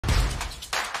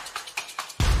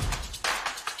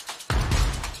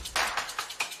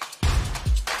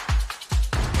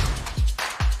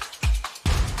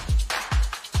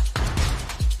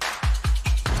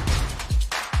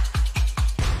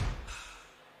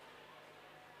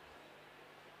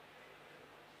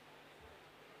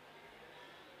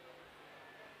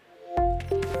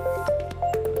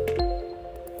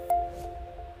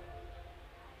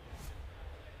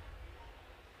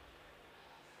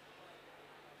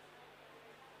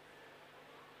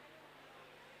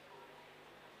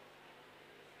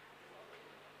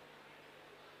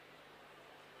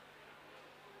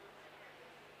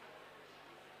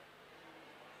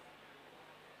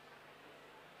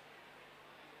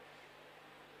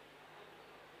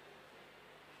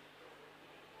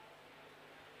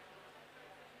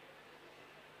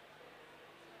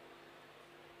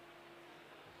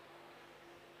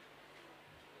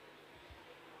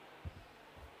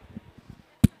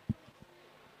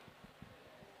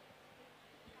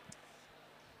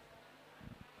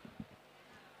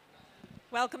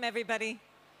Welcome, everybody.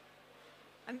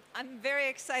 I'm very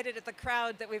excited at the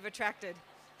crowd that we've attracted.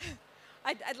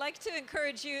 I'd like to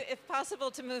encourage you, if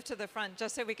possible, to move to the front,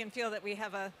 just so we can feel that we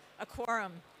have a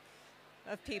quorum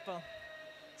of people.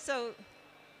 So,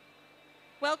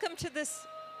 welcome to this...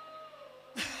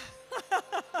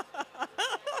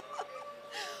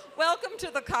 Welcome to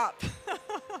the COP.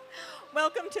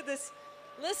 Welcome to this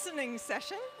listening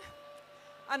session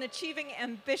on achieving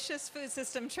ambitious food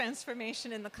system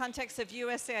transformation in the context of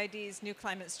USAID's new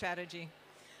climate strategy.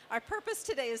 Our purpose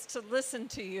today is to listen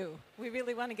to you. We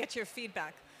really want to get your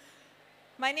feedback.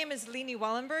 My name is Leni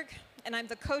Wallenberg, and I'm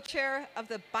the co-chair of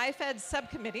the BIFAD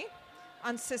subcommittee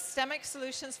on systemic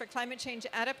solutions for climate change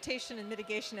adaptation and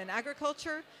mitigation in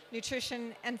agriculture,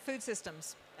 nutrition, and food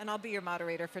systems. And I'll be your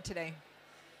moderator for today.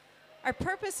 Our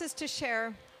purpose is to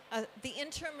share the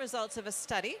interim results of a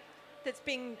study that's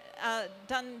being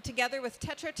done together with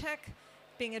Tetra Tech,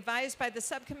 being advised by the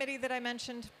subcommittee that I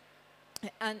mentioned,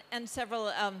 and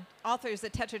several authors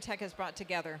that Tetra Tech has brought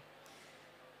together.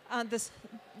 The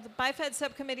BIFAD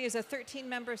subcommittee is a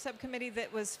 13-member subcommittee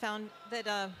that was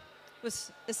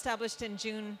was established in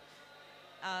June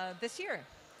this year.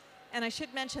 And I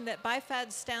should mention that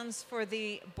BIFAD stands for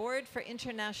the Board for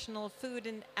International Food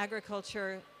and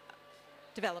Agriculture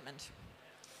Development.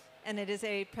 And it is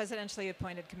a presidentially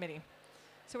appointed committee.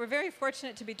 So we're very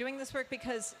fortunate to be doing this work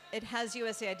because it has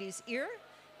USAID's ear,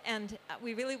 and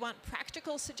we really want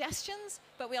practical suggestions,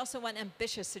 but we also want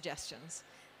ambitious suggestions.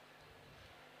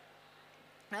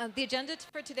 The agenda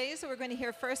for today is that we're going to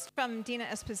hear first from Dina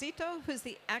Esposito, who's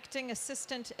the Acting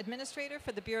Assistant Administrator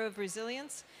for the Bureau of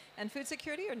Resilience and Food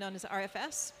Security, or known as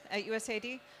RFS, at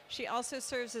USAID. She also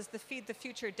serves as the Feed the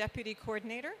Future Deputy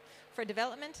Coordinator for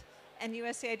Development and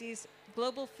USAID's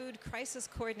Global Food Crisis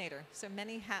Coordinator, so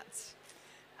many hats.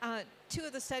 Two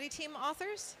of the study team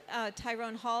authors,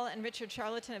 Tyrone Hall and Richard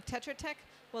Charlatan of Tetra Tech,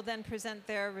 will then present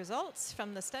their results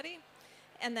from the study.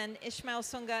 And then Ishmael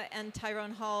Sunga and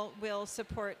Tyrone Hall will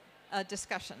support a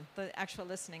discussion, the actual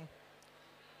listening.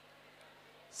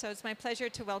 So it's my pleasure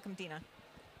to welcome Dina.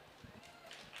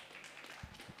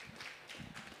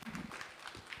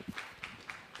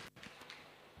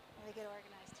 Let me get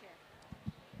organized here.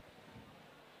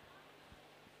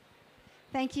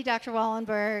 Thank you, Dr.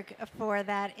 Wallenberg, for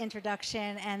that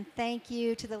introduction, and thank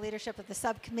you to the leadership of the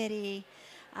subcommittee.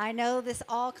 I know this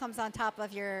all comes on top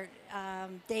of your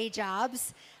day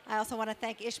jobs. I also want to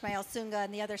thank Ishmael Sunga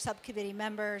and the other subcommittee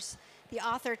members, the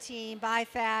author team,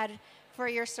 BIFAD, for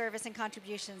your service and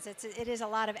contributions. It is a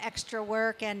lot of extra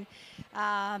work, and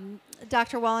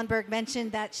Dr. Wallenberg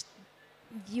mentioned that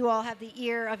you all have the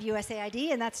ear of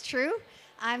USAID, and that's true.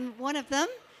 I'm one of them.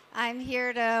 I'm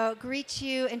here to greet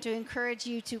you and to encourage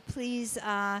you to please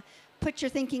put your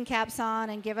thinking caps on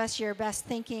and give us your best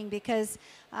thinking, because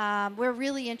we're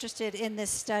really interested in this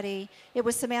study. It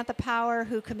was Samantha Power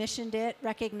who commissioned it,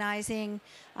 recognizing,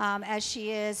 as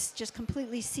she is, just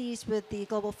completely seized with the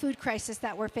global food crisis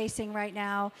that we're facing right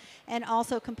now, and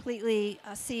also completely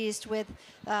seized with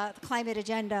the climate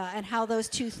agenda and how those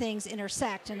two things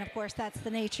intersect. And of course, that's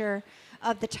the nature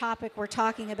of the topic we're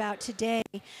talking about today.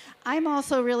 I'm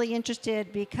also really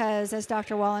interested because, as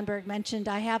Dr. Wallenberg mentioned,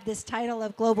 I have this title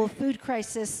of Global Food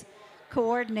Crisis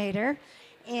Coordinator.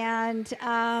 And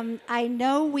I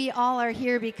know we all are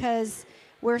here because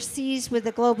we're seized with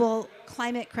the global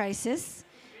climate crisis.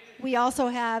 We also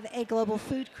have a global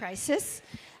food crisis.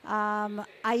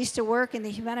 I used to work in the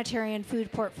humanitarian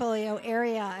food portfolio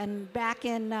area, and back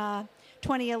in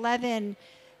 2011,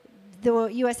 the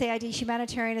USAID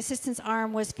humanitarian assistance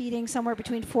arm was feeding somewhere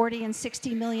between 40 and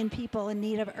 60 million people in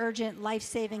need of urgent,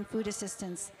 life-saving food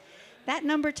assistance. That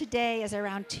number today is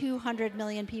around 200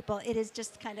 million people. It is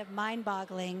just kind of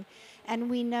mind-boggling. And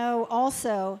we know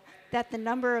also that the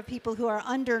number of people who are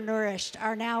undernourished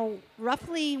are now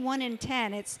roughly 1 in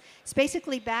 10. It's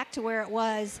basically back to where it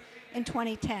was in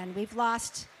 2010. We've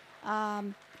lost,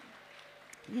 a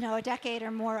decade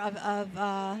or more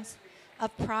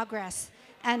of progress.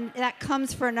 And that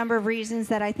comes for a number of reasons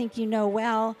that I think you know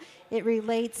well. It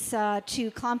relates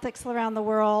to conflicts around the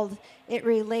world. It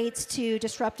relates to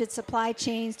disrupted supply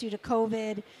chains due to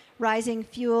COVID, rising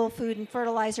fuel, food, and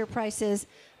fertilizer prices.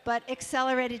 But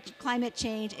accelerated climate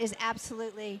change is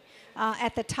absolutely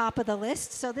at the top of the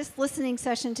list. So this listening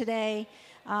session today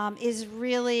is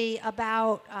really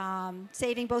about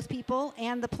saving both people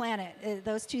and the planet.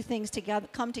 Those two things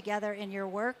come together in your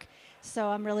work. So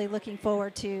I'm really looking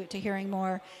forward to hearing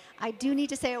more. I do need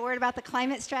to say a word about the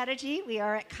climate strategy. We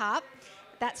are at COP.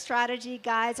 That strategy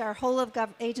guides our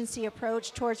whole-of-agency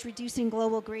approach towards reducing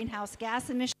global greenhouse gas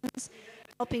emissions,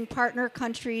 helping partner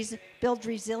countries build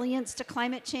resilience to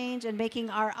climate change, and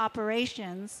making our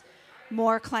operations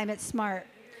more climate smart.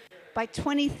 By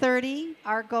 2030,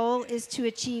 our goal is to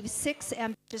achieve 6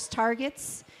 ambitious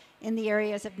targets in the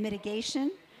areas of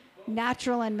mitigation,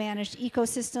 natural and managed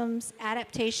ecosystems,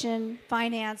 adaptation,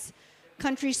 finance,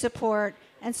 country support,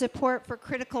 and support for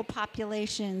critical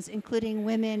populations, including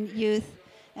women, youth,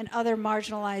 and other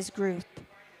marginalized groups.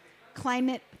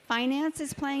 Climate finance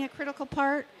is playing a critical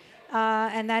part,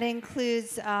 and that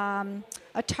includes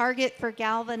a target for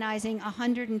galvanizing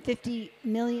 $150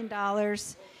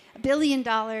 billion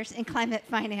in climate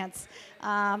finance.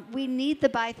 We need the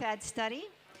BIFAD study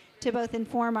to both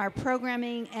inform our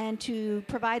programming and to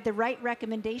provide the right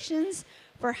recommendations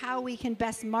for how we can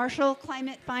best marshal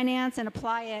climate finance and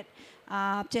apply it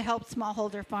to help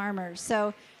smallholder farmers.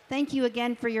 So thank you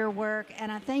again for your work,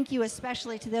 and thank you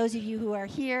especially to those of you who are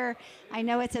here. I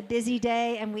know it's a busy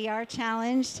day and we are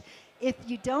challenged. If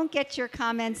you don't get your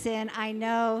comments in, I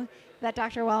know that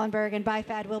Dr. Wallenberg and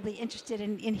BIFAD will be interested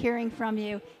in hearing from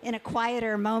you in a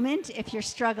quieter moment if you're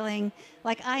struggling,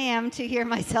 like I am, to hear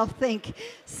myself think.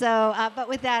 So, but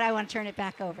with that, I want to turn it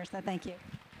back over, so thank you.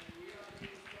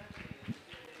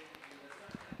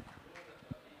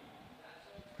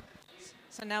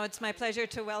 So now it's my pleasure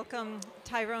to welcome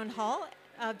Tyrone Hall,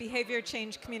 Behavior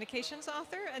Change Communications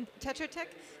author at Tetra Tech,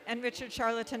 and Richard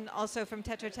Charlton, also from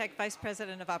Tetra Tech, Vice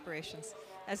President of Operations,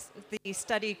 as the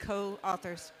study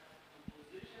co-authors.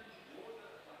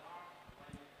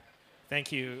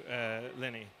 Thank you,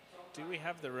 Lenny. Do we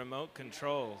have the remote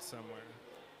control somewhere?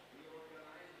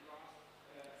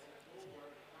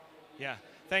 Yeah,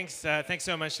 thanks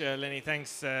so much, Lenny.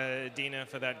 Thanks, Dina,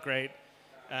 for that great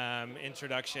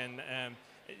introduction.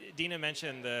 Dina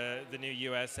mentioned the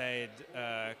new USAID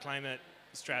climate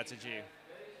strategy,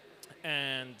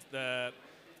 and the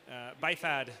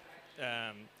BIFAD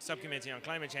subcommittee on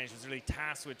climate change was really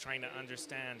tasked with trying to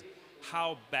understand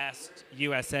how best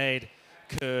USAID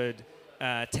could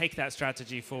take that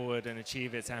strategy forward and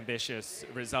achieve its ambitious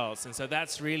results. And so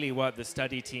that's really what the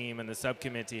study team and the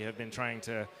subcommittee have been trying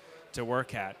to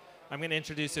work at. I'm going to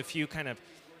introduce a few kind of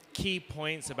key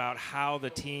points about how the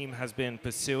team has been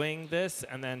pursuing this,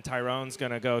 and then Tyrone's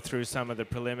going to go through some of the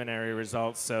preliminary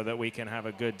results so that we can have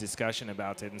a good discussion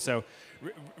about it. And so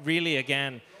really,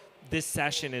 again, this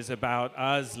session is about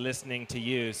us listening to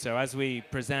you. So as we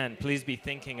present, please be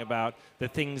thinking about the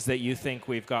things that you think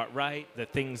we've got right, the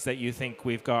things that you think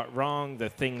we've got wrong, the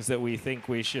things that we think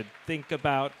we should think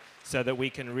about, so that we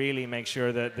can really make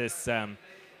sure that this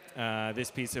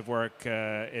this piece of work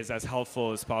is as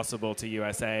helpful as possible to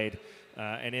USAID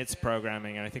and its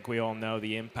programming. And I think we all know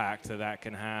the impact that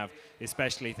can have,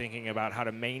 especially thinking about how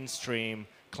to mainstream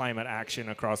climate action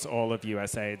across all of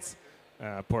USAID's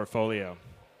portfolio.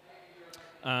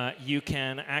 You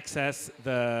can access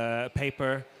the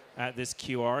paper at this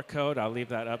QR code. I'll leave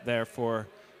that up there for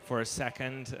a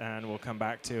second, and we'll come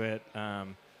back to it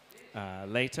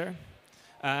later.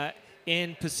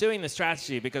 In pursuing the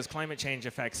strategy, because climate change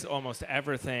affects almost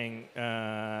everything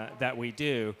that we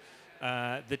do,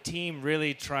 the team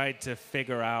really tried to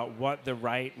figure out what the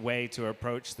right way to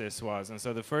approach this was. And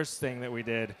so the first thing that we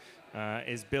did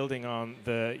is building on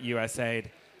the USAID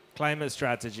climate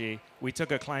strategy. We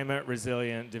took a climate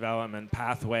resilient development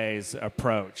pathways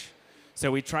approach. So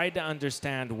we tried to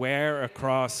understand where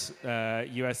across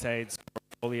USAID's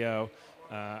portfolio,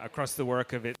 across the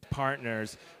work of its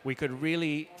partners, we could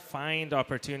really find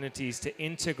opportunities to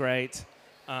integrate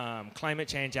climate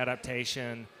change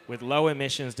adaptation with low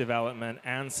emissions development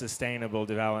and sustainable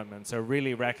development. So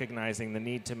really recognizing the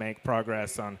need to make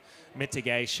progress on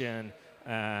mitigation,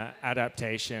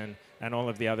 adaptation, and all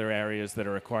of the other areas that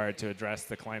are required to address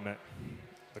the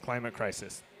climate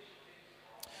crisis.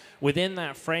 Within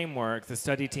that framework, the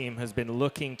study team has been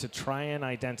looking to try and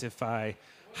identify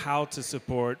how to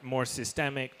support more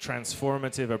systemic,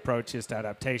 transformative approaches to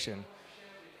adaptation.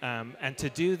 And to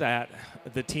do that,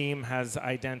 the team has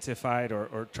identified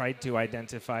or tried to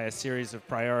identify a series of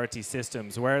priority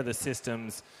systems. Where are the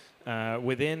systems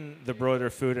within the broader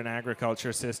food and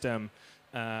agriculture system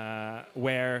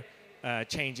where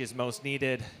change is most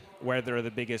needed, where there are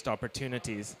the biggest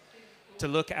opportunities? To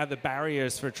look at the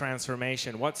barriers for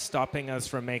transformation, what's stopping us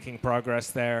from making progress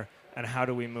there, and how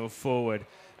do we move forward?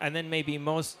 And then maybe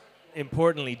most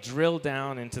importantly, drill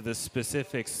down into the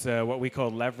specifics, what we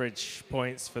call leverage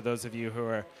points. For those of you who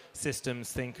are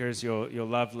systems thinkers, you'll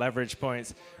love leverage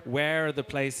points. Where are the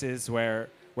places where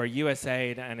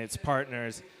USAID and its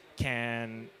partners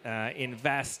can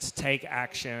invest, take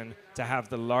action to have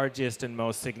the largest and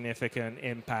most significant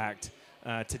impact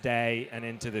today and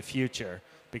into the future?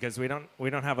 Because we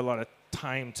don't have a lot of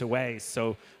time to waste.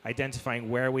 So identifying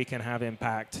where we can have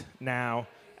impact now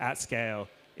at scale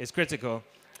is critical.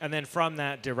 and then from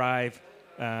that derive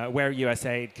where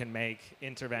USAID can make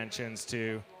interventions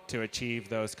to achieve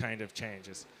those kind of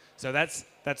changes. So that's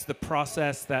the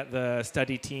process that the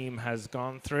study team has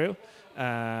gone through,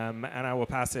 and I will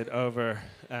pass it over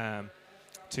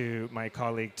to my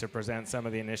colleague to present some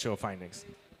of the initial findings.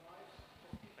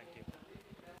 Thank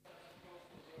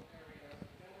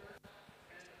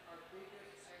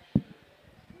you.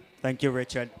 Thank you,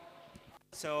 Richard.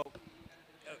 So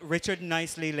Richard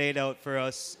nicely laid out for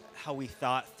us how we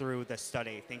thought through the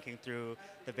study, thinking through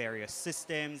the various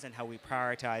systems and how we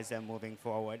prioritize them moving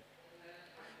forward.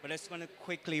 But I just want to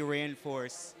quickly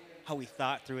reinforce how we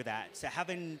thought through that. So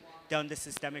having done the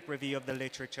systemic review of the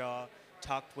literature,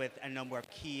 talked with a number of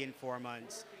key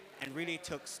informants, and really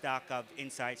took stock of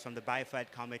insights from the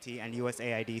BIFAD committee and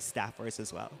USAID staffers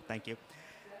as well. Thank you.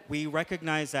 We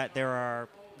recognize that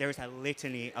there's a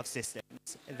litany of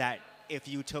systems that if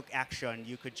you took action,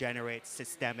 you could generate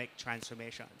systemic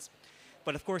transformations.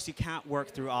 But of course, you can't work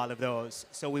through all of those.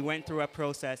 So we went through a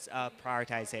process of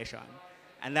prioritization.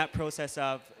 And that process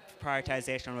of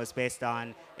prioritization was based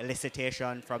on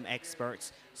elicitation from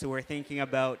experts. So we're thinking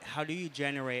about how do you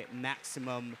generate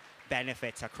maximum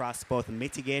benefits across both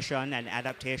mitigation and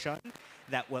adaptation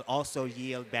that will also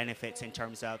yield benefits in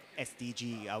terms of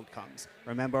SDG outcomes.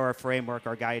 Remember our framework,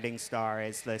 our guiding star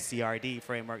is the CRD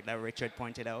framework that Richard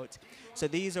pointed out. So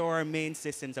these are our main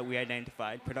systems that we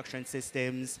identified: production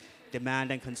systems,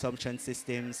 demand and consumption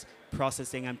systems,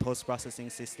 processing and post-processing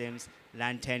systems,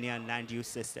 land tenure and land use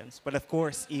systems. But of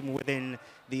course, even within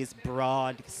these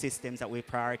broad systems that we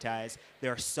prioritize,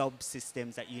 there are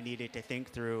subsystems that you needed to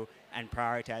think through and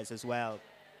prioritize as well.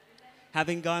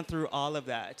 Having gone through all of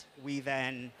that, we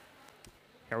then,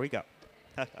 here we go.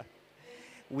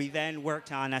 We then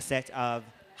worked on a set of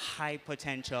high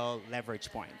potential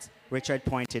leverage points. Richard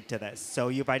pointed to this. So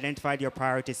you've identified your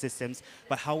priority systems,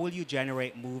 but how will you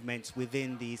generate movements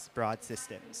within these broad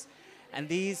systems? And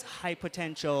these high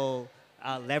potential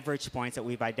leverage points that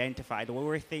we've identified, what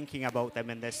we're thinking about them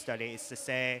in this study is to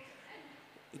say,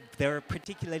 they're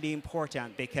particularly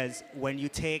important because when you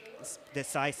take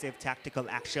decisive tactical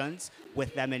actions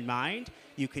with them in mind,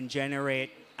 you can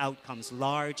generate outcomes,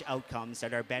 large outcomes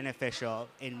that are beneficial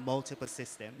in multiple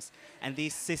systems. And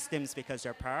these systems, because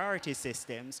they're priority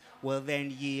systems, will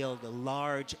then yield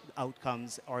large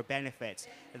outcomes or benefits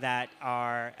that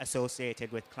are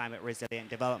associated with climate resilient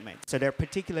development. So they're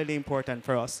particularly important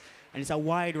for us. And it's a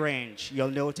wide range. You'll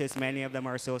notice many of them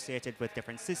are associated with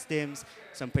different systems,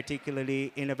 some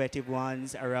particularly innovative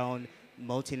ones around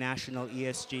multinational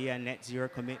ESG and net zero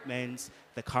commitments,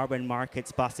 the carbon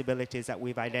markets possibilities that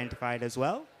we've identified as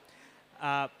well.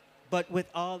 But with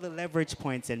all the leverage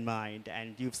points in mind,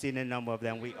 and you've seen a number of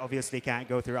them, we obviously can't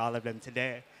go through all of them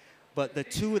today. But the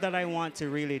two that I want to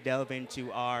really delve into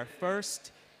are,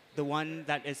 first, the one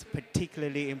that is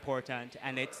particularly important,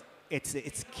 and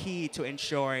it's key to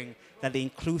ensuring that the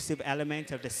inclusive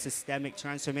element of the systemic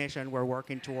transformation we're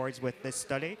working towards with this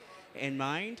study in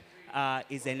mind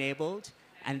is enabled,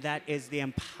 and that is the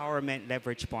empowerment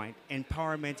leverage point.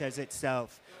 Empowerment as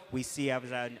itself we see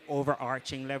as an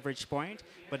overarching leverage point,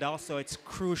 but also it's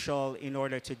crucial in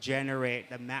order to generate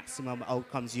the maximum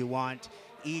outcomes you want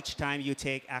each time you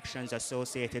take actions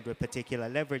associated with particular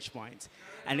leverage points.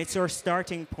 And it's our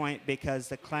starting point because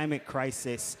the climate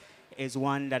crisis is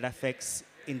one that affects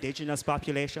indigenous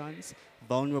populations,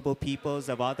 vulnerable peoples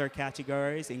of other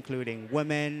categories, including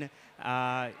women,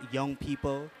 young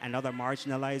people, and other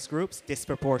marginalized groups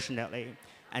disproportionately,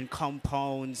 and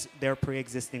compounds their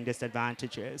pre-existing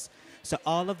disadvantages. So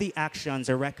all of the actions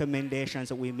or recommendations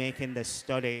that we make in this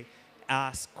study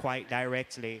ask quite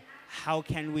directly, how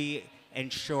can we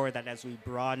ensure that as we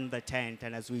broaden the tent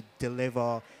and as we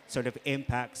deliver sort of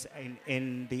impacts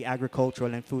in the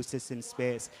agricultural and food system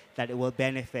space, that it will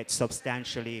benefit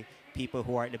substantially people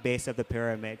who are at the base of the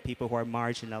pyramid, people who are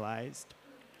marginalized.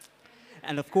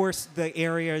 And of course, the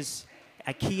areas,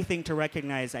 a key thing to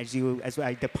recognize as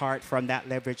I depart from that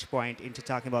leverage point into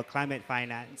talking about climate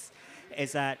finance,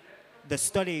 is that the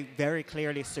study very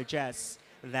clearly suggests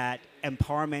that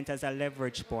empowerment as a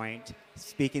leverage point,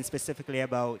 speaking specifically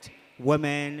about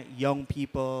women, young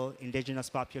people, indigenous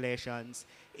populations,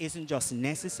 isn't just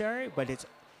necessary, but it's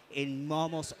in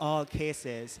almost all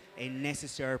cases a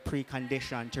necessary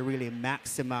precondition to really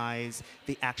maximize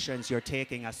the actions you're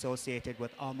taking associated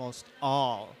with almost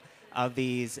all of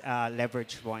these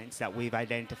leverage points that we've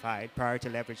identified, priority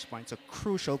leverage points, a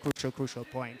crucial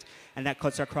point. And that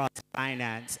cuts across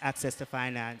finance, access to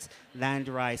finance, land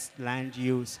rights, land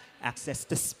use, access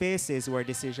to spaces where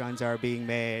decisions are being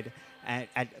made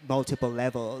at multiple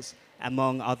levels,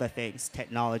 among other things,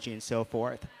 technology and so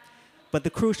forth. But the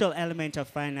crucial element of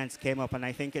finance came up, and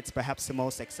I think it's perhaps the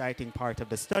most exciting part of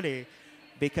the study,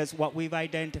 because what we've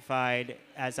identified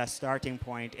as a starting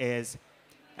point is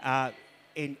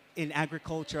in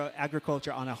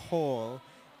agriculture on a whole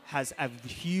has a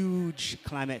huge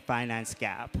climate finance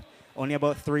gap. Only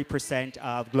about 3%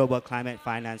 of global climate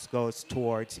finance goes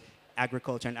towards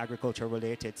agriculture and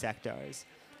agriculture-related sectors.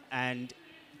 And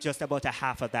just about a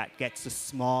half of that gets to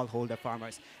smallholder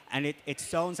farmers. And it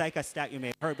sounds like a stat you may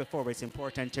have heard before, but it's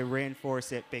important to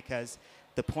reinforce it because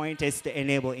the point is to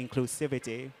enable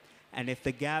inclusivity. And if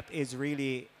the gap is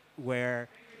really where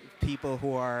people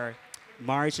who are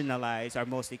marginalized are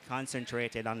mostly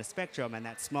concentrated on the spectrum, and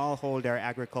that smallholder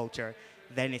agriculture,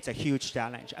 then it's a huge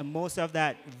challenge. And most of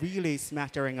that really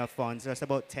smattering of funds, that's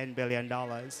about $10 billion,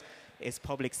 is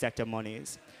public sector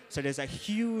monies. So there's a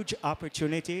huge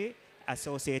opportunity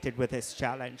associated with this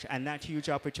challenge. And that huge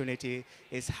opportunity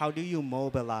is how do you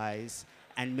mobilize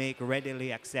and make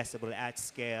readily accessible at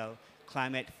scale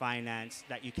climate finance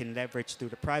that you can leverage through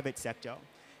the private sector.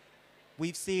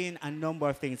 We've seen a number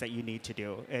of things that you need to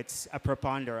do. It's a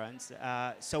preponderance.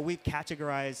 So we've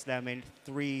categorized them in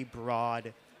three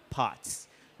broad pots.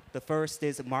 The first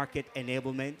is market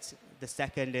enablement. The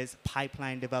second is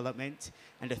pipeline development.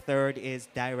 And the third is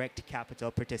direct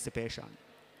capital participation.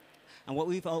 And what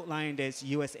we've outlined is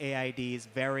USAID's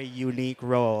very unique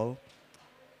role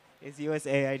in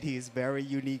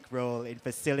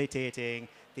facilitating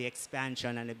the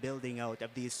expansion and the building out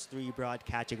of these three broad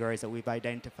categories that we've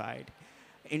identified.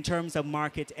 In terms of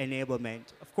market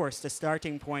enablement, of course, the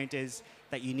starting point is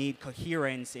that you need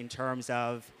coherence in terms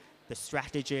of the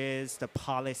strategies, the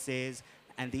policies,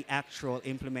 and the actual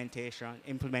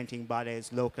implementing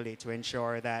bodies locally to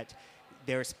ensure that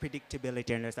there's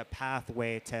predictability and there's a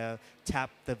pathway to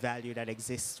tap the value that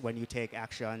exists when you take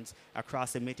actions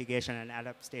across the mitigation and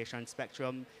adaptation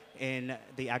spectrum in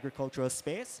the agricultural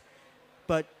space.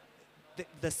 But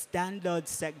the standard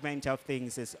segment of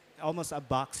things is almost a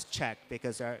box check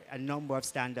because a number of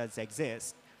standards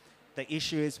exist. The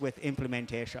issue is with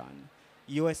implementation.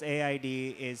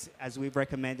 USAID is, as we've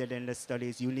recommended in the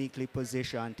studies, uniquely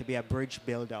positioned to be a bridge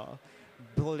builder,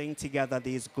 pulling together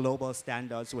these global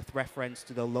standards with reference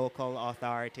to the local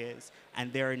authorities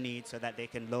and their needs so that they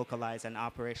can localize and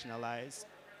operationalize.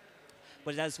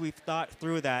 But as we've thought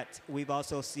through that, we've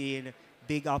also seen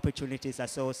big opportunities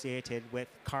associated with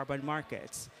carbon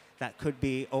markets that could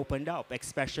be opened up,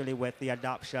 especially with the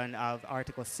adoption of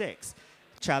Article 6.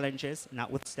 Challenges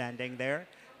notwithstanding there.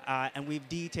 And we've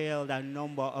detailed a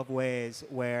number of ways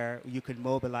where you can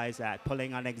mobilize that,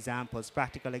 pulling on examples,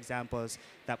 practical examples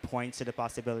that point to the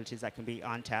possibilities that can be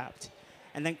untapped.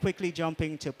 And then quickly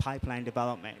jumping to pipeline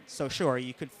development. So sure,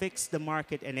 you could fix the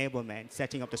market enablement,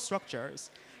 setting up the structures,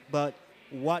 but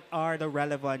what are the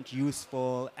relevant,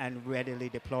 useful, and readily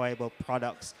deployable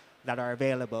products that are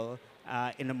available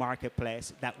in the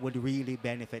marketplace that would really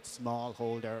benefit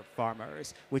smallholder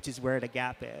farmers, which is where the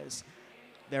gap is.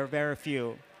 There are very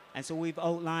few. And so we've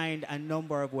outlined a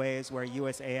number of ways where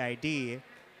USAID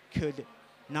could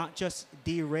not just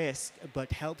de-risk, but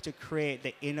help to create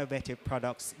the innovative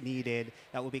products needed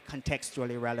that will be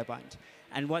contextually relevant.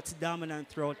 And what's dominant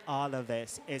throughout all of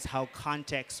this is how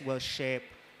context will shape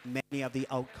many of the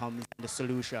outcomes and the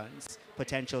solutions,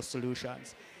 potential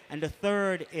solutions. And the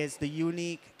third is the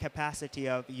unique capacity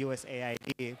of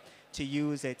USAID to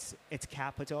use its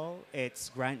capital, its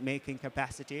grant-making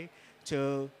capacity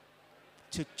to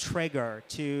trigger,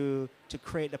 to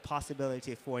create the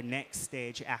possibility for next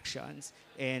stage actions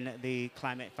in the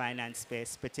climate finance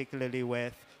space, particularly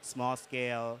with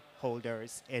small-scale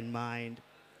holders in mind.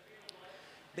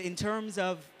 In terms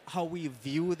of how we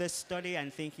view this study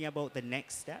and thinking about the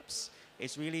next steps,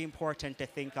 it's really important to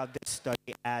think of this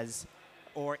study as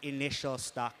our initial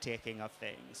stock taking of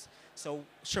things. So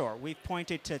sure, we've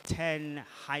pointed to 10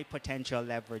 high potential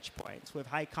leverage points with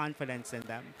high confidence in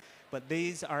them, but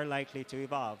these are likely to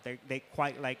evolve. They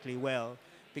quite likely will,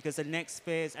 because the next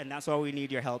phase, and that's why we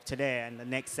need your help today, and the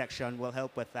next section will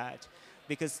help with that,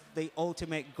 because the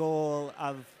ultimate goal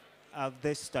of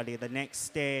this study, the next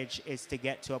stage, is to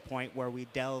get to a point where we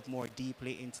delve more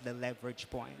deeply into the leverage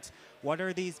points. What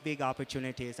are these big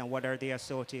opportunities and what are the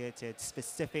associated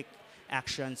specific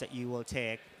actions that you will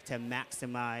take to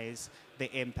maximize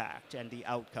the impact and the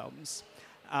outcomes?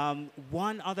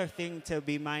 One other thing to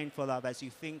be mindful of as you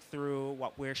think through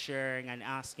what we're sharing and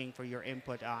asking for your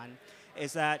input on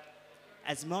is that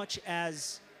as much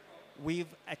as we've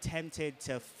attempted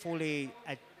to fully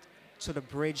sort of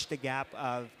bridge the gap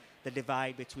of the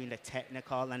divide between the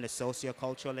technical and the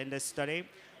sociocultural in this study,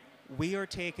 we are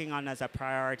taking on as a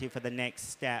priority for the next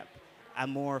step a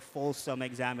more fulsome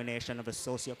examination of the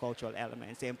sociocultural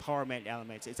elements, the empowerment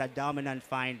elements. It's a dominant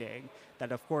finding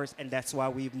that, of course, and that's why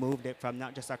we've moved it from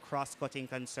not just a cross-cutting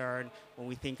concern when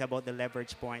we think about the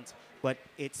leverage points, but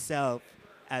itself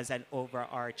as an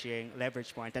overarching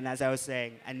leverage point. And as I was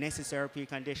saying, a necessary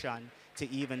precondition to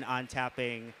even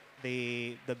untapping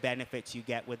the benefits you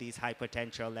get with these high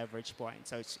potential leverage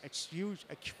points. So it's huge,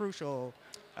 a crucial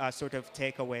sort of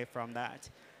takeaway from that.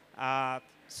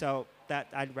 So that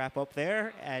I'd wrap up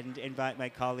there and invite my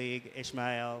colleague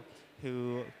Ishmael,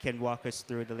 who can walk us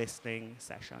through the listening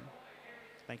session.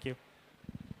 Thank you.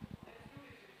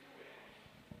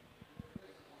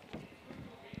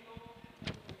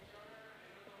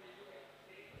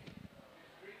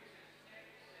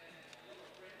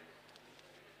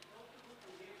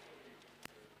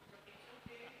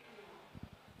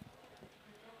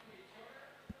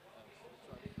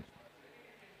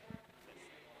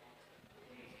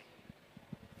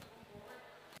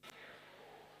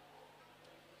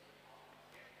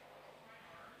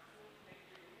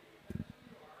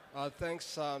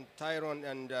 Thanks, Tyrone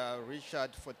and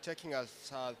Richard, for taking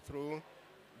us through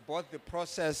both the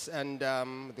process and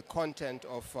the content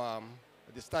of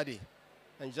the study.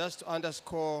 And just to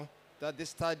underscore that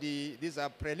this study, these are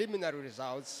preliminary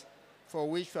results for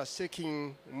which we are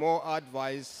seeking more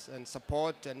advice and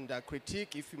support and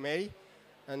critique, if you may,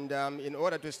 and in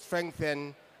order to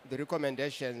strengthen the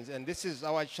recommendations. And this is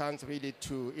our chance really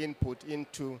to input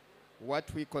into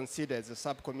what we consider as a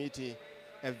subcommittee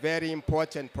a very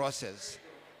important process.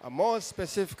 More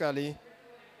specifically,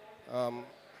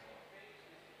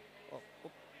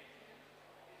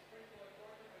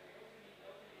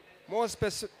 more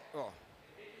specific, oh,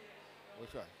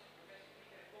 which one?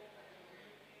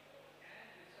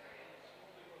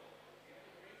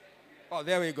 Oh,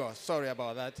 there we go, sorry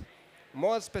about that.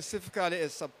 More specifically,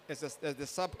 as the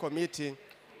subcommittee,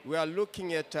 we are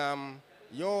looking at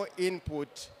your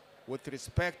input with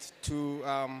respect to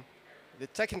the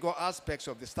technical aspects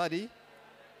of the study,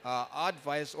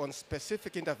 advice on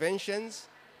specific interventions,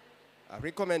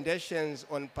 recommendations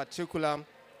on particular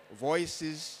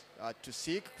voices to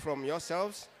seek from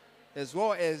yourselves, as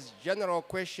well as general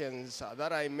questions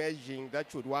that are emerging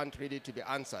that you would want really to be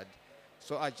answered.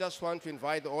 So I just want to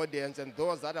invite the audience and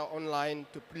those that are online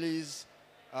to please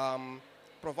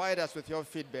provide us with your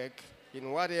feedback in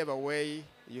whatever way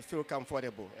you feel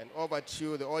comfortable. And over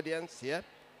to the audience here.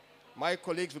 My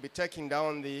colleagues will be taking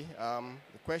down the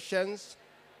questions,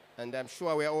 and I'm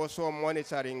sure we're also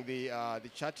monitoring the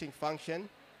chatting function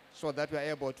so that we're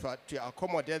able to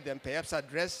accommodate them, perhaps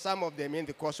address some of them in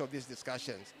the course of these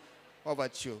discussions. Over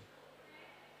to you.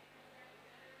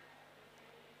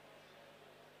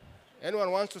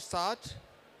 Anyone wants to start?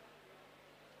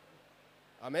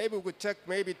 Maybe we could take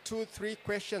maybe 2-3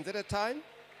 questions at a time.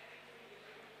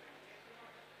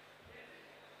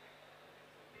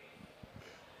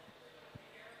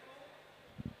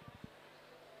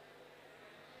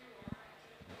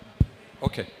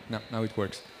 Okay, now it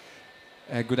works.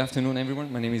 Good afternoon,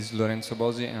 everyone. My name is Lorenzo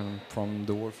Bosi. I'm from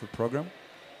the World Food Program.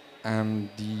 I'm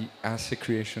the asset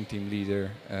creation team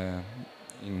leader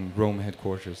in Rome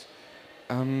headquarters.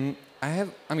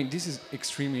 This is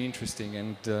extremely interesting,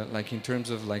 and like in terms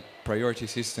of like priority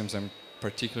systems, I'm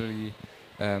particularly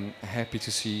happy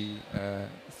to see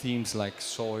themes like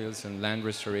soils and land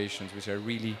restorations, which are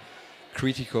really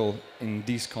critical in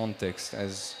this context.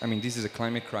 This is a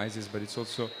climate crisis, but it's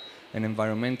also an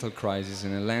environmental crisis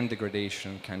and a land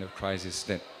degradation kind of crisis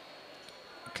that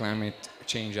climate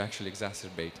change actually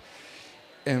exacerbate.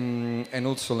 And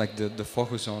also like the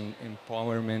focus on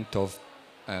empowerment of,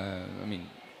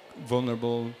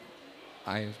 vulnerable,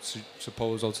 I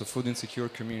suppose also food insecure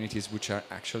communities, which are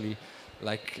actually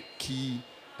like key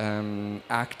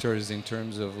actors in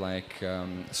terms of like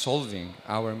solving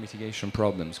our mitigation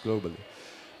problems globally.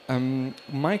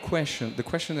 The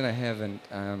question that I have, and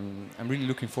I'm really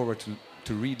looking forward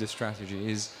to read the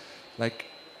strategy, is like,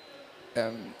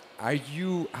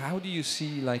 how do you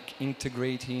see like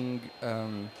integrating,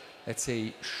 let's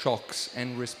say, shocks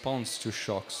and response to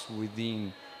shocks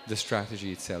within the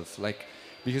strategy itself? Like,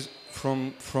 because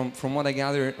from what I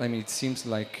gather, it seems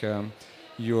like the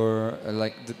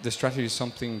strategy is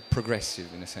something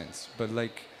progressive in a sense, but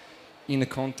like, in the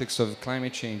context of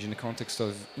climate change, in the context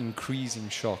of increasing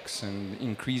shocks and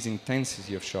increased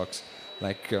intensity of shocks,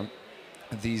 like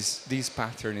this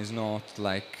pattern is not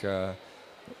like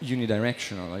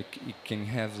unidirectional. Like it can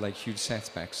have like huge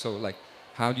setbacks. So like,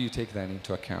 how do you take that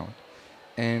into account?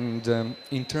 And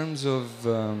in terms of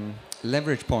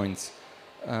leverage points,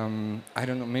 I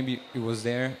don't know. Maybe it was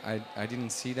there. I didn't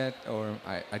see that, or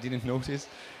I didn't notice.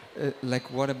 like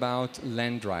what about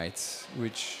land rights,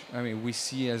 which I mean we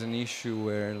see as an issue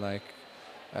where like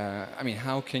I mean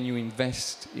how can you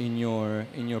invest in your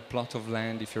plot of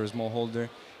land if you're a smallholder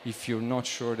if you're not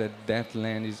sure that that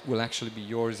land will actually be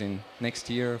yours in next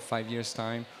year, 5 years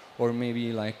time, or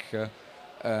maybe like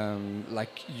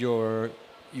your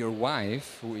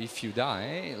wife, who, if you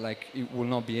die, like it will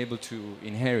not be able to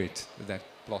inherit that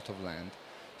plot of land.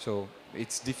 So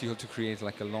it's difficult to create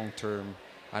like a long-term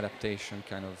adaptation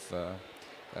kind of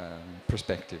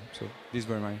perspective. So these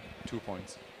were my 2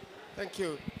 points. Thank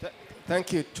you.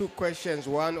 Thank you. 2 questions,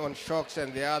 one on shocks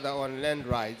and the other on land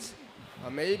rights.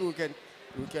 Maybe we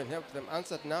can help them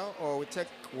answer it now, or we take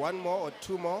 1 more or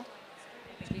 2 more.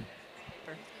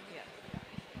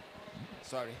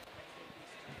 Sorry.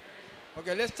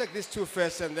 Okay, let's take these 2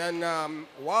 first, and then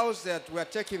whilst that we're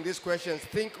taking these questions,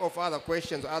 think of other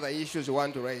questions, other issues you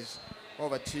want to raise.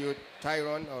 Over to you,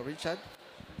 Tyrone or Richard.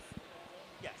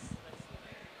 Yes.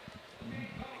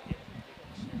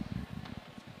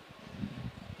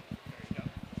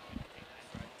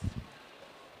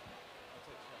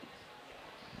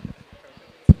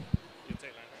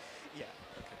 Yeah.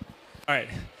 Okay. All right.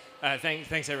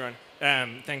 Thanks everyone.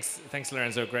 Thanks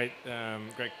Lorenzo. Great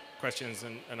questions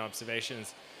and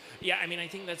observations. Yeah, I mean, I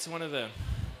think that's one of the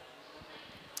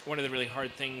really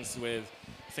hard things with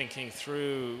thinking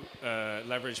through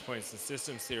leverage points and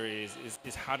systems theory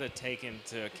is how to take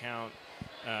into account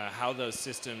how those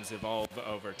systems evolve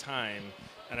over time.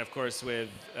 And of course, with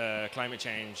climate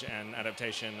change and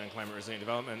adaptation and climate resilient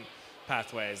development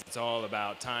pathways, it's all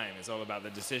about time. It's all about the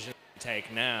decisions we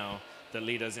take now that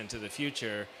lead us into the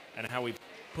future and how we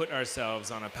put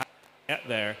ourselves on a path to get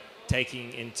there,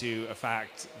 taking into a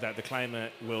fact that the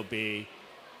climate will be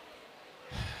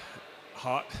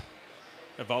hot,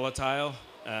 volatile,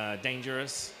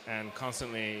 dangerous, and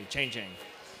constantly changing.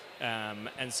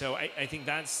 And so I think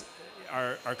that's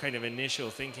our kind of initial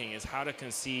thinking, is how to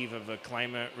conceive of a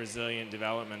climate resilient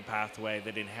development pathway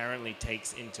that inherently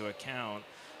takes into account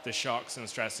the shocks and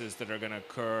stresses that are going to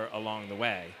occur along the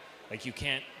way. Like you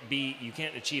can't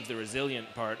achieve the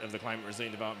resilient part of the climate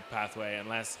resilient development pathway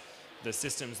unless the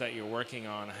systems that you're working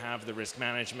on have the risk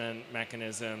management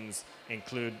mechanisms,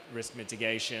 include risk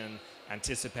mitigation,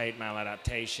 anticipate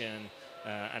maladaptation,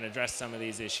 and address some of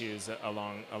these issues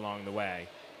along the way.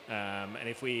 And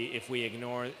if we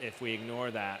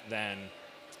ignore that, then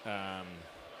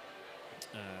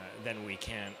we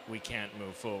can't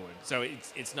move forward. So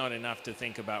it's not enough to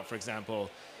think about, for example,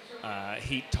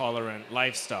 heat-tolerant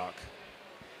livestock.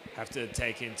 Have to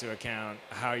take into account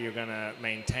how you're going to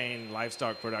maintain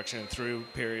livestock production through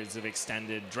periods of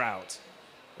extended drought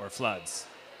or floods,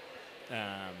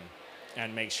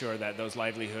 and make sure that those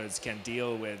livelihoods can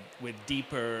deal with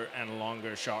deeper and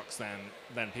longer shocks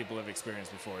than people have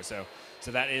experienced before. So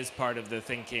that is part of the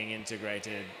thinking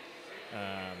integrated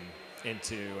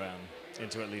into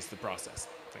at least the process.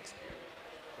 Thanks.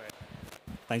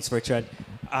 Thanks, Richard.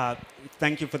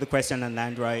 Thank you for the question on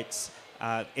land rights.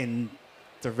 In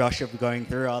the rush of going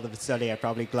through all of the study, I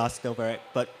probably glossed over it.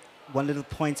 But one of the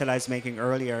points that I was making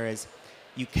earlier is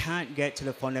you can't get to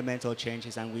the fundamental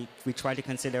changes, and we try to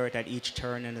consider it at each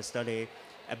turn in the study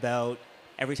about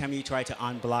every time you try to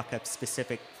unblock a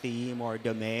specific theme or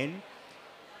domain,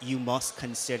 you must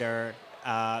consider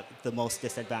the most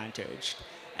disadvantaged.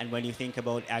 And when you think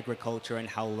about agriculture and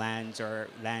how lands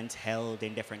held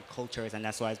in different cultures, and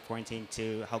that's why I was pointing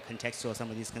to how contextual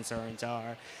some of these concerns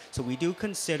are. So we do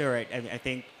consider it, and I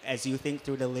think as you think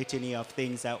through the litany of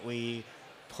things that we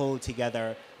pull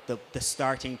together, the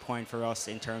starting point for us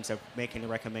in terms of making the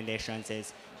recommendations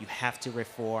is you have to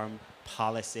reform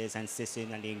policies and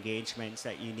systems and the engagements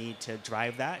that you need to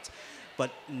drive that. But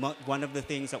one of the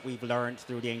things that we've learned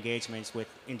through the engagements with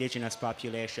indigenous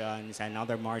populations and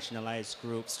other marginalized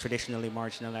groups, traditionally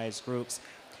marginalized groups,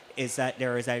 is that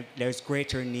there's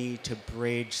greater need to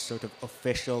bridge sort of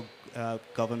official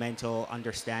governmental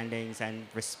understandings and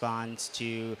response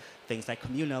to things like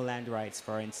communal land rights,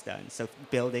 for instance. So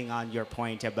building on your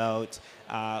point about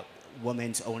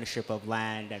women's ownership of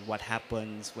land and what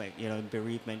happens when, in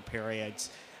bereavement periods.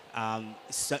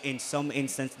 So in some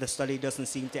instances, the study doesn't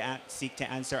seem to seek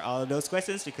to answer all of those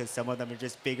questions because some of them are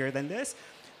just bigger than this.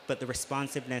 But the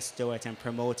responsiveness to it and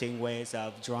promoting ways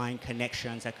of drawing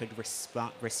connections that could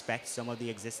respect some of the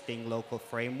existing local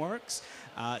frameworks.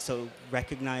 So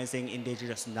recognizing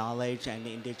indigenous knowledge and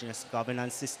indigenous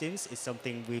governance systems is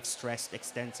something we've stressed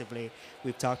extensively.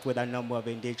 We've talked with a number of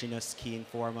indigenous key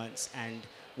informants, and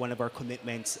one of our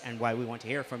commitments and why we want to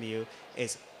hear from you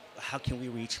is how can we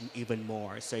reach even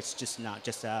more? So it's just not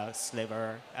just a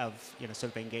sliver of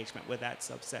sort of engagement with that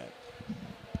subset.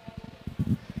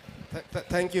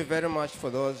 Thank you very much for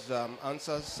those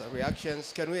answers,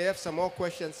 reactions. Can we have some more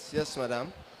questions? Yes,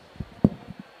 madam.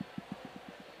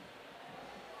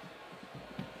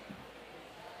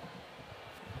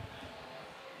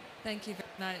 Thank you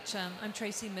very much. I'm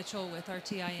Tracy Mitchell with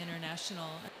RTI International.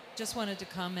 Just wanted to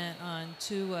comment on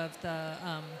two of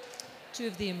the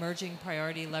emerging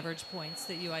priority leverage points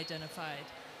that you identified.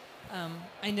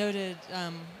 I noted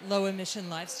low emission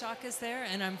livestock is there,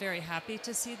 and I'm very happy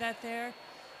to see that there.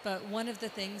 But one of the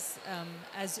things,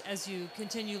 as you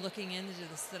continue looking into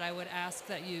this, that I would ask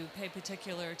that you pay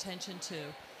particular attention to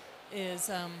is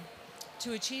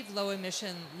to achieve low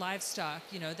emission livestock.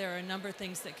 You know, there are a number of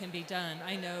things that can be done.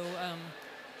 I know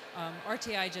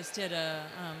RTI just did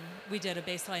we did a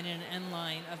baseline and an end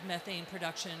line of methane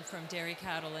production from dairy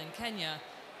cattle in Kenya,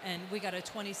 and we got a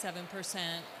 27%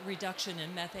 reduction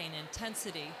in methane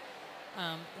intensity.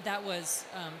 That was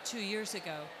 2 years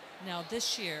ago. Now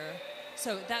this year,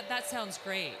 so that sounds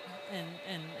great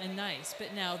and nice,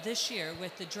 but now this year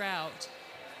with the drought,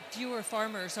 fewer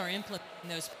farmers are implementing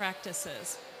those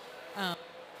practices.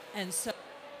 And so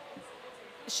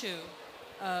the issue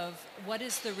of what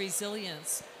is the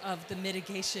resilience of the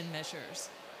mitigation measures.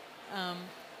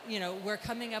 You know, we're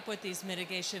coming up with these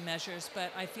mitigation measures,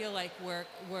 but I feel like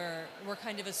we're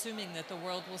kind of assuming that the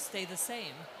world will stay the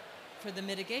same for the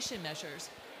mitigation measures.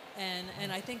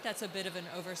 And I think that's a bit of an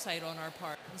oversight on our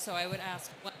part. And so I would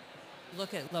ask,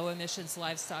 look at low emissions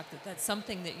livestock, that's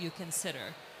something that you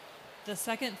consider. The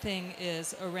second thing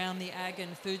is around the ag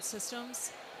and food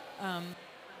systems.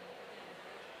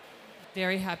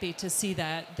 Very happy to see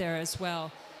that there as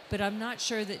well. But I'm not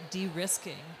sure that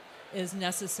de-risking is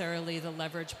necessarily the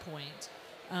leverage point.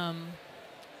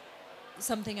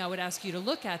 Something I would ask you to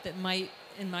look at that might,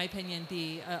 in my opinion,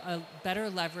 be a better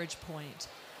leverage point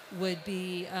would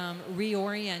be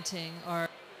reorienting our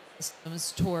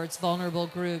systems towards vulnerable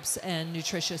groups and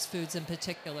nutritious foods in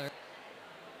particular.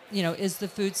 You know, is the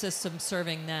food system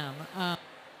serving them?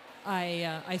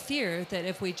 I fear that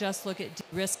if we just look at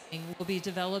de-risking, we'll be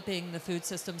developing the food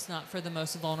systems not for the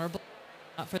most vulnerable,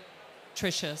 not for the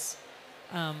nutritious.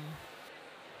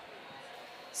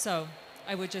 So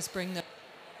I would just bring them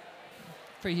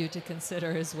for you to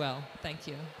consider as well. Thank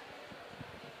you.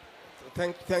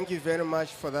 Thank you very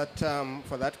much for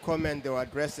that comment. They were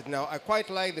addressed now. I quite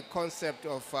like the concept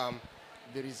of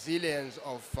the resilience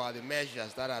of the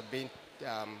measures that are being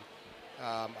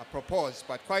proposed,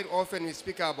 but quite often we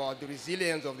speak about the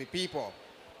resilience of the people.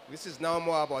 This is now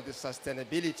more about the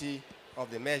sustainability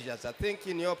of the measures. I think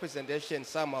in your presentation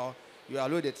somehow you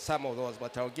alluded to some of those,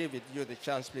 but I'll give you the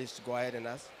chance, please, to go ahead and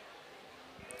ask.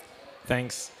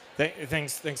 Thanks,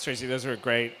 Tracy. Those were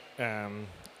great,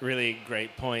 really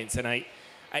great points. And I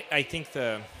think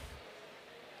the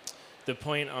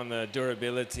point on the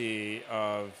durability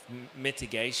of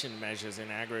mitigation measures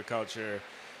in agriculture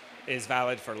is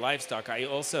valid for livestock. I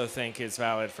also think it's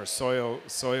valid for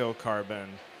soil carbon.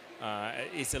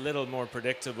 It's a little more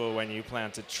predictable when you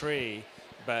plant a tree,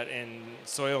 but in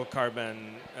soil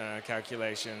carbon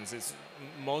calculations, it's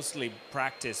mostly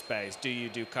practice-based. Do you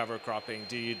do cover cropping?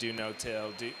 Do you do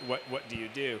no-till? What do you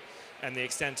do? And the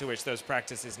extent to which those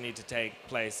practices need to take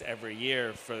place every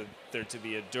year for there to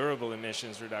be a durable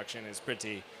emissions reduction is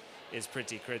pretty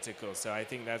critical. So I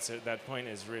think that point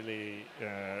is really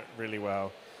really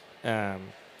well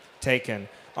taken.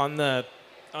 On the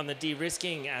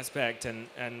de-risking aspect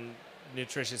and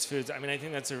nutritious foods, I mean, I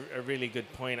think that's a really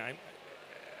good point. I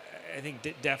think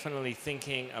definitely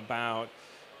thinking about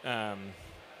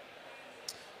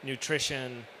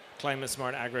nutrition, climate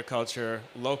smart agriculture,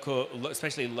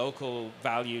 especially local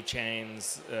value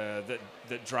chains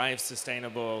that drive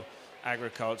sustainable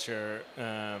agriculture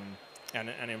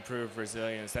and improve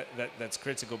resilience. That's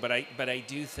critical. But I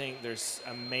do think there's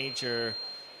a major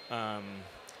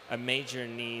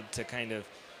need to kind of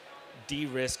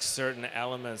de-risk certain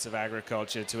elements of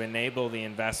agriculture to enable the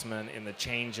investment in the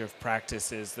change of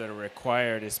practices that are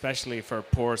required, especially for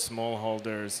poor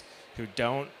smallholders who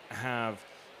don't have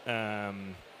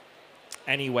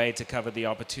any way to cover the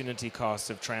opportunity cost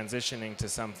of transitioning to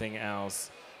something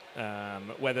else,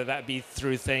 whether that be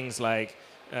through things like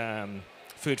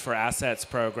food for assets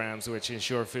programs, which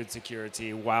ensure food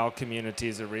security while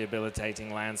communities are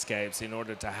rehabilitating landscapes in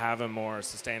order to have a more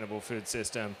sustainable food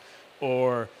system,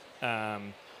 or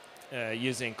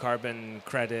using carbon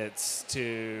credits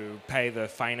to pay the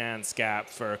finance gap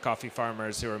for coffee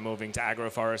farmers who are moving to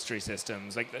agroforestry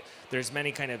systems. Like there's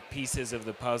many kind of pieces of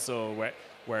the puzzle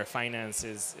where finance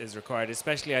is required,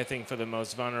 especially I think for the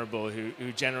most vulnerable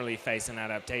who generally face an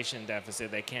adaptation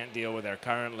deficit. They can't deal with their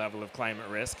current level of climate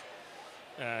risk,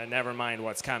 never mind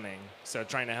what's coming. So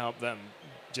trying to help them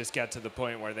just get to the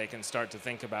point where they can start to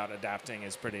think about adapting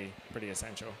is pretty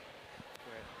essential.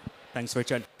 Thanks,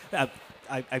 Richard.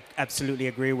 I absolutely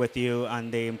agree with you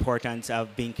on the importance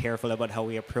of being careful about how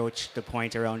we approach the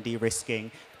point around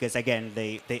de-risking, because again,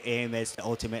 the aim is to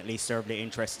ultimately serve the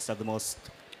interests of the most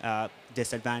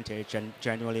disadvantaged and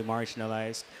generally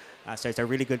marginalized. So it's a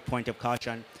really good point of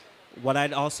caution. What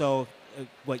I'd also,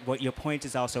 what your point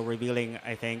is also revealing,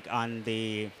 I think, on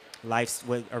the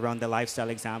around the lifestyle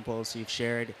examples you've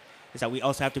shared, is that we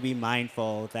also have to be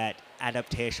mindful that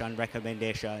adaptation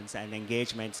recommendations and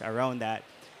engagements around that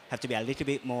have to be a little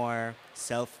bit more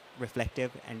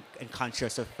self-reflective and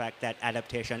conscious of the fact that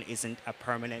adaptation isn't a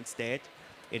permanent state.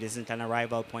 It isn't an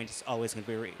arrival point. It's always going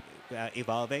to be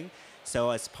evolving.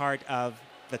 So as part of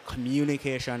the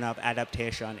communication of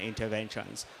adaptation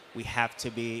interventions, we have to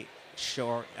be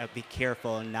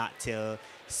careful not to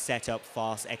set up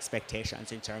false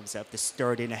expectations in terms of the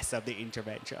sturdiness of the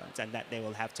interventions and that they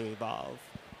will have to evolve.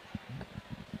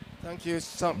 Thank you.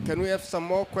 Can we have some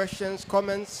more questions,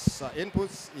 comments,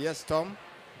 inputs? Yes, Tom?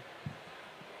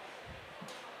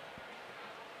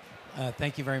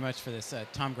 Thank you very much for this.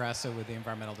 Tom Grasso with the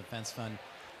Environmental Defense Fund.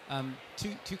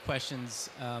 Two questions.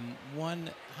 One,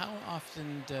 how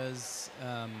often does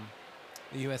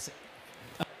the U.S.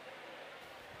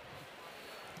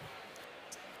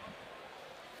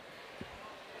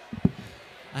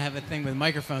 I have a thing with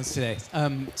microphones today.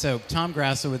 So Tom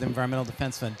Grasso with Environmental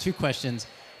Defense Fund. Two questions.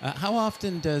 How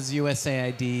often does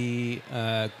USAID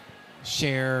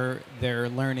share their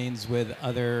learnings with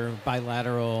other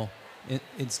bilateral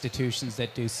institutions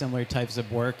that do similar types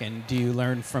of work, and do you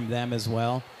learn from them as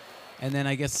well? And then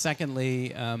I guess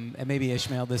secondly, and maybe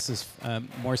Ishmael, this is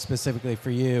more specifically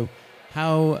for you,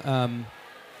 how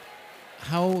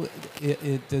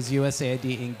does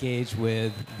USAID engage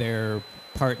with their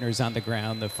partners on the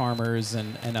ground, the farmers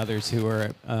and others who are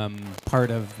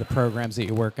part of the programs that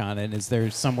you work on? And is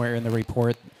there somewhere in the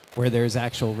report where there's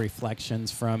actual reflections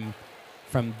from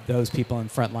those people in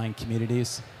frontline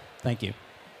communities? Thank you.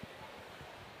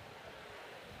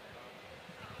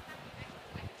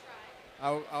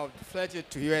 I'll fledge it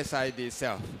to USAID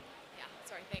itself. Yeah,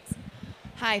 sorry, thanks.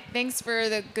 Hi, thanks for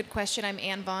the good question. I'm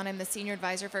Ann Vaughn. I'm the Senior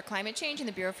Advisor for Climate Change in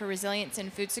the Bureau for Resilience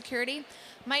and Food Security.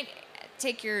 Might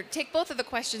take both of the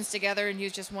questions together and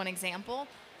use just one example.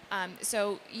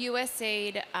 So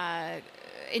USAID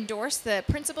endorsed the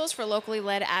principles for locally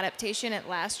led adaptation at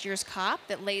last year's COP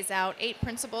that lays out 8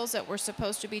 principles that we're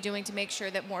supposed to be doing to make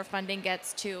sure that more funding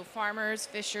gets to farmers,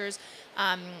 fishers,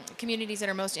 communities that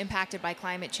are most impacted by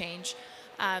climate change,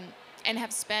 and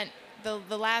have spent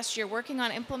the last year working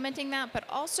on implementing that. But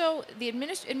also the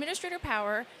administrator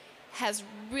power has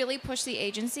really pushed the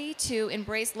agency to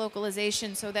embrace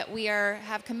localization so that we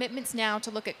have commitments now to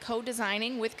look at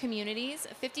co-designing with communities,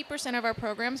 50% of our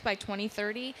programs by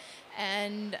 2030.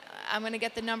 And I'm going to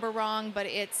get the number wrong, but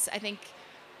it's, I think,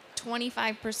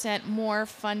 25% more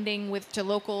funding to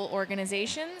local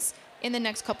organizations in the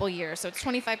next couple years. So it's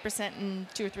 25% in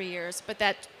 2 or 3 years. But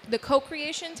the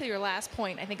co-creation, to your last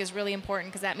point, I think is really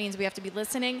important, because that means we have to be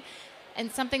listening. And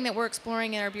something that we're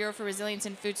exploring in our Bureau for Resilience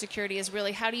and Food Security is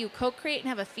really how do you co-create and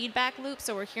have a feedback loop,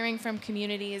 so we're hearing from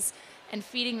communities and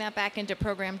feeding that back into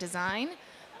program design.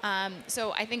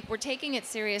 So I think we're taking it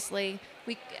seriously.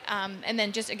 And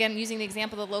then just again, using the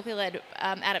example of the locally led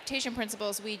adaptation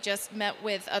principles, we just met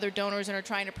with other donors and are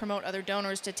trying to promote other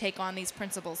donors to take on these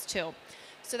principles too.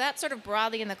 So that's sort of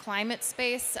broadly in the climate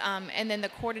space. And then the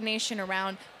coordination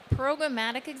around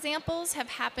programmatic examples have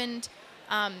happened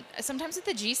sometimes at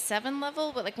the G7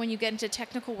 level, but like when you get into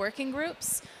technical working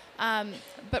groups.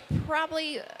 But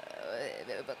probably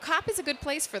COP is a good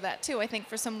place for that too, I think,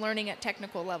 for some learning at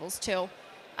technical levels too.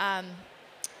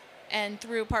 And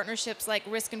through partnerships like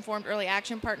Risk-Informed Early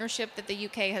Action Partnership that the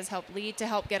UK has helped lead to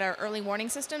help get our early warning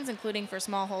systems, including for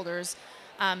smallholders,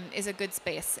 is a good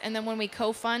space. And then when we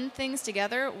co-fund things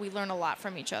together, we learn a lot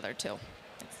from each other too.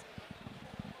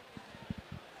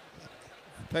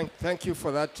 Thank you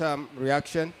for that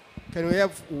reaction. Can we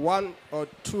have 1 or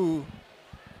 2?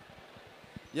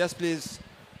 Yes, please.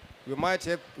 We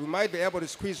might be able to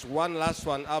squeeze one last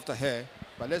one after her,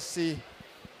 but let's see.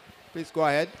 Please go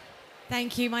ahead.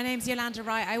 Thank you. My name's Yolanda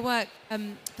Wright. I work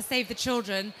for Save the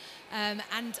Children, and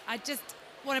I just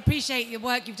want to appreciate the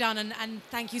work you've done, and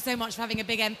thank you so much for having a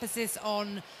big emphasis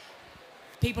on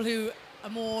people who are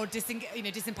more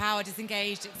disempowered,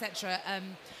 disengaged, etc.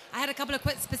 I had a couple of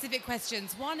specific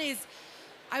questions. One is,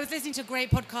 I was listening to a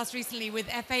great podcast recently with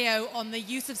FAO on the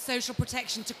use of social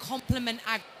protection to complement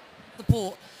ag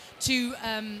support to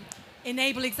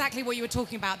enable exactly what you were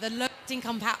talking about, the lowest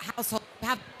income households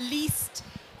have least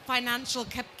financial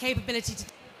capability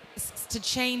to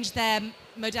change their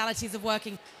modalities of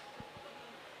working,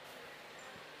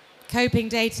 coping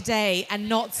day to day, and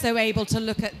not so able to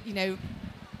look at,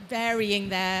 varying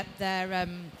their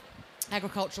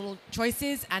agricultural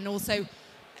choices, and also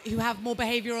who have more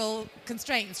behavioral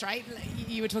constraints, right?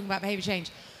 You were talking about behavior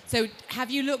change. So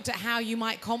have you looked at how you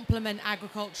might complement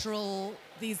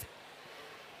these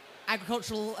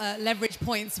agricultural leverage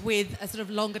points with a sort of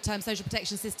longer term social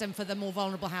protection system for the more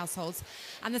vulnerable households?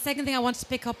 And the second thing I wanted to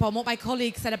pick up on, what my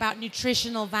colleague said about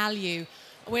nutritional value.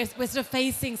 We're sort of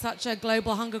facing such a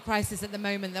global hunger crisis at the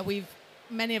moment that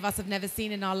many of us have never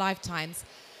seen in our lifetimes.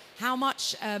 How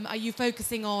much are you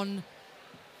focusing on,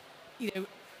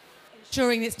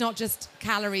 ensuring it's not just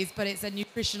calories, but it's a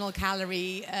nutritional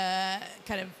calorie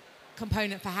kind of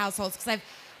component for households? Because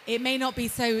it may not be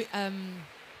so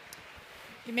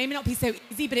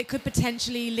easy, but it could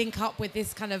potentially link up with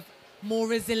this kind of more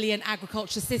resilient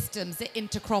agriculture systems, the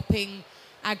intercropping,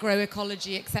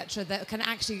 agroecology, etc., that can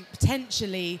actually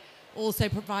potentially also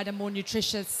provide a more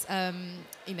nutritious,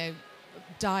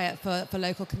 diet for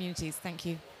local communities. Thank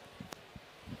you.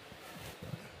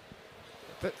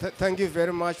 Thank you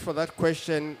very much for that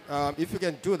question. If you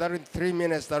can do that in 3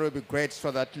 minutes, that would be great, so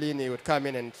that Lini would come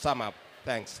in and sum up.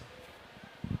 Thanks.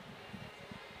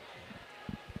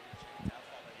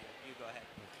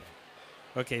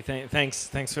 Okay,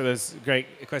 thanks for those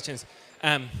great questions.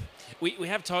 We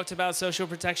have talked about social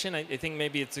protection. I think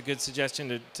maybe it's a good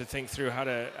suggestion to think through how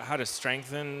to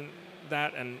strengthen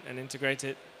that and integrate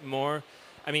it more.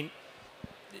 I mean,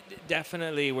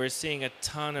 definitely we're seeing a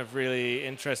ton of really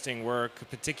interesting work,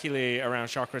 particularly around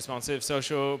shock responsive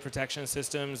social protection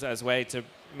systems as a way to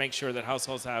make sure that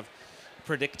households have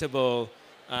predictable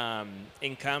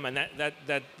income, and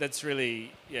that's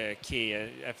really key.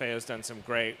 FAO's done some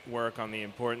great work on the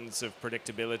importance of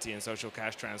predictability in social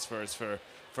cash transfers for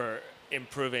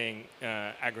improving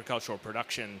agricultural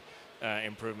production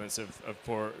improvements of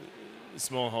poor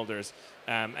smallholders,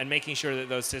 and making sure that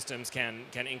those systems can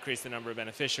increase the number of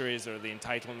beneficiaries or the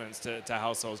entitlements to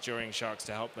households during shocks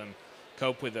to help them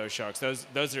cope with those shocks.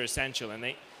 Those are essential, and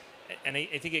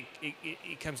I think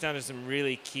it comes down to some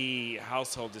really key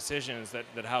household decisions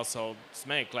that households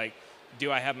make, like,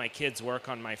 do I have my kids work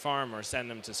on my farm or send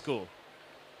them to school?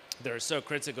 They're so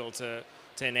critical to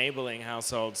enabling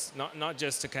households, not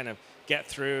just to kind of get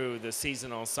through the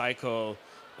seasonal cycle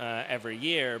every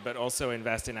year, but also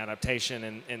invest in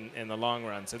adaptation in the long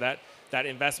run. So that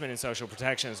investment in social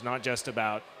protection is not just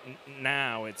about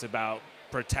now, it's about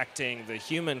protecting the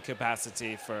human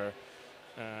capacity for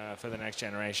the next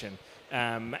generation.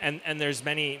 And there's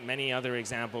many other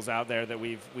examples out there that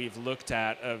we've looked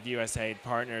at of USAID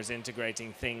partners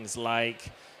integrating things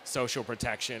like social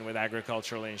protection with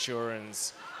agricultural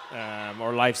insurance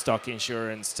or livestock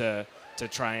insurance to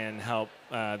try and help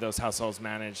those households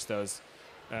manage those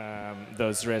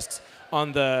risks.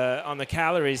 On the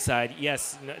calories side,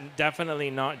 yes, definitely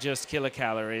not just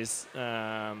kilocalories,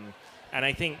 and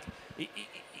I think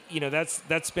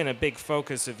that's been a big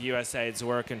focus of USAID's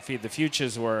work and Feed the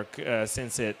Future's work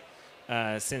since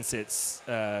it's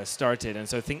started. And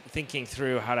so thinking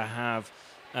through how to have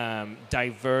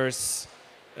diverse,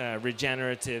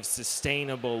 regenerative,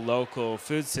 sustainable local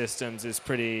food systems is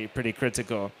pretty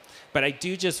critical. But I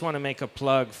do just want to make a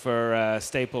plug for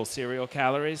staple cereal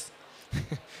calories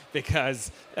because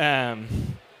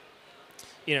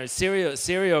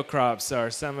cereal crops are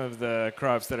some of the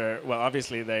crops that are, well,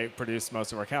 obviously they produce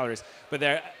most of our calories, but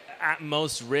they're at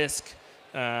most risk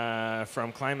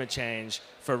from climate change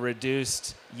for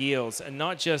reduced yields, and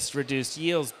not just reduced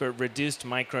yields, but reduced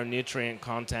micronutrient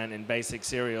content in basic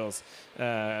cereals.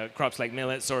 Crops like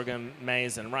millet, sorghum,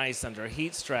 maize, and rice under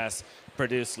heat stress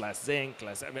produce less zinc,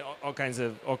 all kinds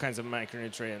of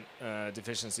micronutrient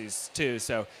deficiencies too.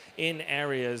 So in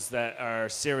areas that are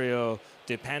cereal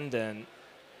dependent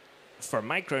for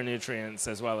micronutrients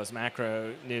as well as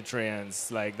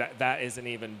macronutrients, like that is an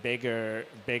even bigger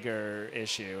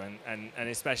issue, and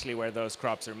especially where those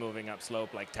crops are moving up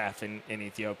slope like teff in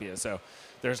Ethiopia. So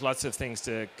there's lots of things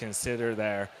to consider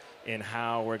there in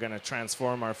how we're going to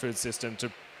transform our food system to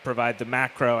provide the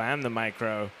macro and the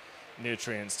micro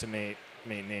nutrients to meet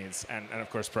needs, and of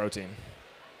course protein.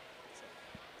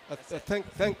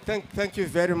 Thank you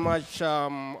very much,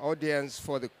 audience,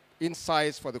 for the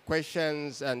insights, for the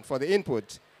questions, and for the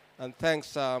input. And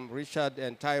thanks, Richard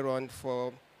and Tyrone,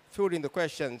 for fielding the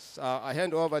questions. I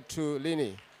hand over to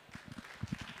Lini.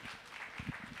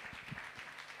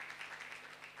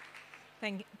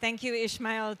 Thank you,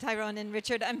 Ishmael, Tyrone, and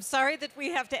Richard. I'm sorry that we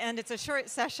have to end. It's a short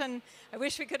session. I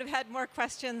wish we could have had more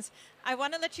questions. I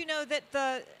want to let you know that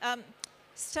the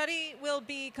study will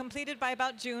be completed by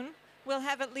about June. We'll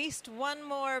have at least one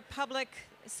more public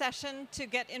session to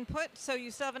get input, so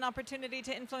you still have an opportunity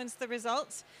to influence the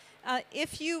results.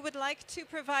 If you would like to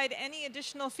provide any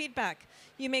additional feedback,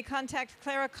 you may contact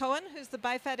Clara Cohen, who's the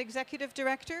BIFAD Executive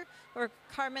Director, or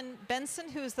Carmen Benson,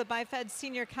 who is the BIFAD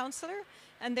Senior Counselor,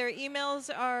 and their emails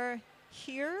are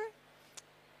here.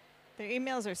 Their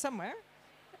emails are somewhere.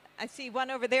 I see one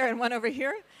over there and one over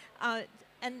here. And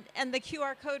the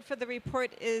QR code for the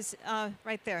report is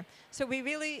right there. So we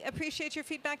really appreciate your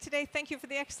feedback today. Thank you for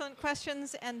the excellent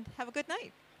questions, and have a good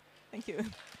night. Thank you.